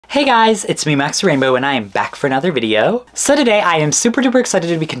Hey guys, it's me Maxxy Rainbow and I am back for another video. So today I am super duper excited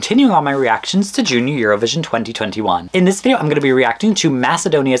to be continuing on my reactions to Junior Eurovision 2021. In this video I'm going to be reacting to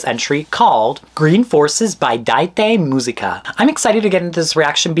Macedonia's entry called Green Forces by Dajte Muzika. I'm excited to get into this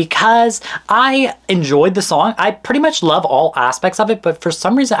reaction because I enjoyed the song. I pretty much love all aspects of it, but for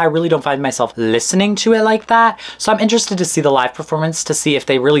some reason I really don't find myself listening to it like that. So I'm interested to see the live performance to see if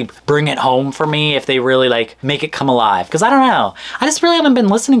they really bring it home for me, if they really like make it come alive. Because I don't know. I just really haven't been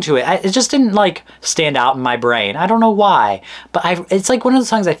listening to it. It just didn't like stand out in my brain. I don't know why, but it's like one of the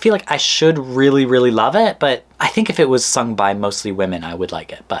songs I feel like I should really love it, but I think if it was sung by mostly women I would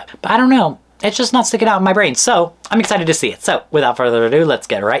like it, but I don't know. It's just not sticking out in my brain, so I'm excited to see it. So without further ado, let's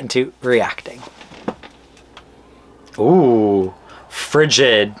get right into reacting. Ooh,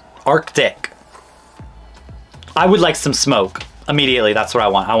 frigid, Arctic. I would like some smoke immediately. That's what I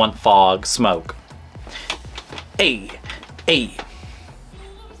want. I want fog, smoke. Hey, hey.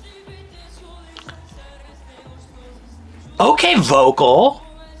 Okay, vocal.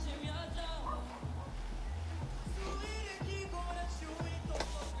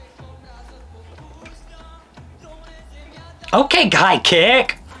 Okay, guy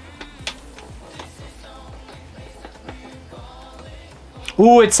kick.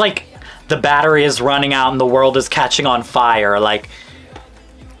 Ooh, it's like the battery is running out and the world is catching on fire. Like,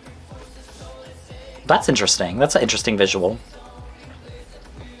 that's interesting. That's an interesting visual.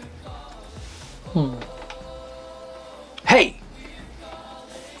 Hey!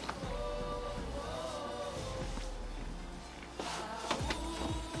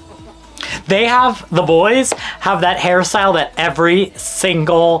 The boys have that hairstyle that every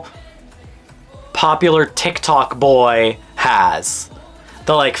single popular TikTok boy has.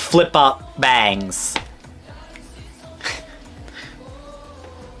 The like flip up bangs.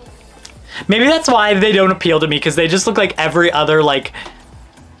 Maybe that's why they don't appeal to me, because they just look like every other like,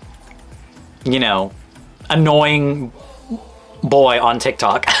 you know, annoying boy on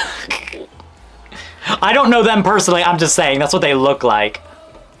TikTok. I don't know them personally, I'm just saying that's what they look like.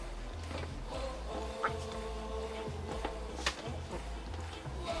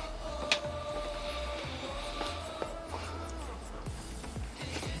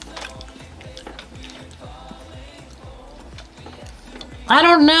 I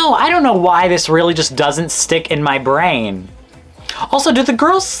don't know why this really just doesn't stick in my brain. Also, do the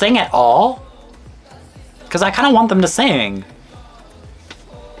girls sing at all? Because I kind of want them to sing.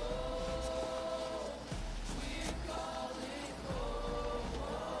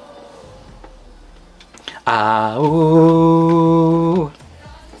 Ooh.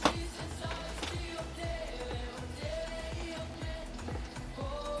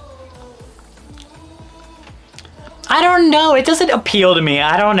 I don't know. It doesn't appeal to me.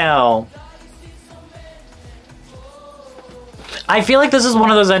 I don't know. I feel like this is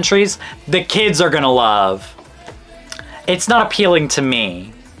one of those entries the kids are gonna love. It's not appealing to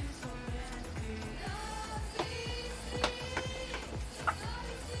me.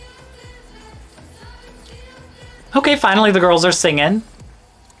 Okay, finally the girls are singing.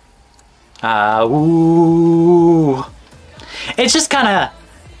 Ooh. It's just kind of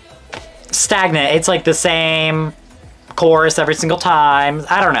stagnant. It's like the same chorus every single time.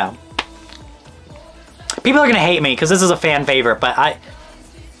 I don't know. People are gonna hate me because this is a fan favorite, but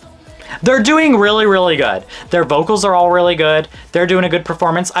they're doing really good. Their vocals are all really good. They're doing a good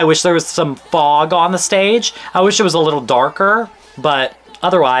performance. I wish there was some fog on the stage. I wish it was a little darker, but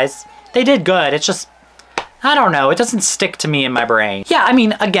otherwise they did good. It's just, I don't know, it doesn't stick to me in my brain. Yeah, I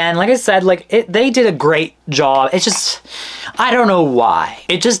mean, again, like I said, like they did a great job. It's just, I don't know why.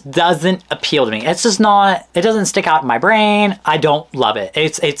 It just doesn't appeal to me. It's just not, it doesn't stick out in my brain. I don't love it.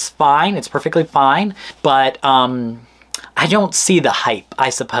 It's fine, it's perfectly fine, but I don't see the hype,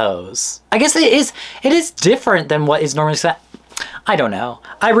 I suppose. I guess it is different than what is normally said. I don't know.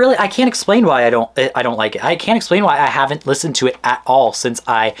 I can't explain why I don't like it. I can't explain why I haven't listened to it at all since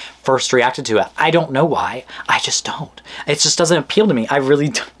I first reacted to it. I don't know why. I just don't. It just doesn't appeal to me. I really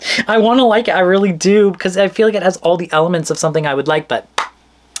do. I want to like it. I really do, because I feel like it has all the elements of something I would like, but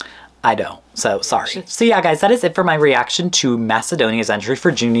I don't. So sorry. So yeah, guys, that is it for my reaction to Macedonia's entry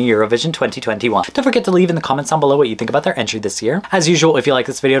for Junior Eurovision 2021. Don't forget to leave in the comments down below what you think about their entry this year. As usual, if you like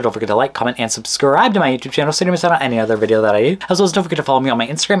this video, don't forget to like, comment, and subscribe to my YouTube channel so you don't miss out on any other video that I do. As well as don't forget to follow me on my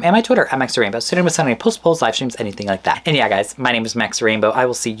Instagram and my Twitter at Maxxy Rainbow so you don't miss out on any post polls, live streams, anything like that. And yeah, guys, my name is Maxxy Rainbow. I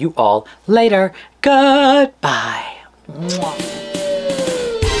will see you all later. Goodbye. Mwah.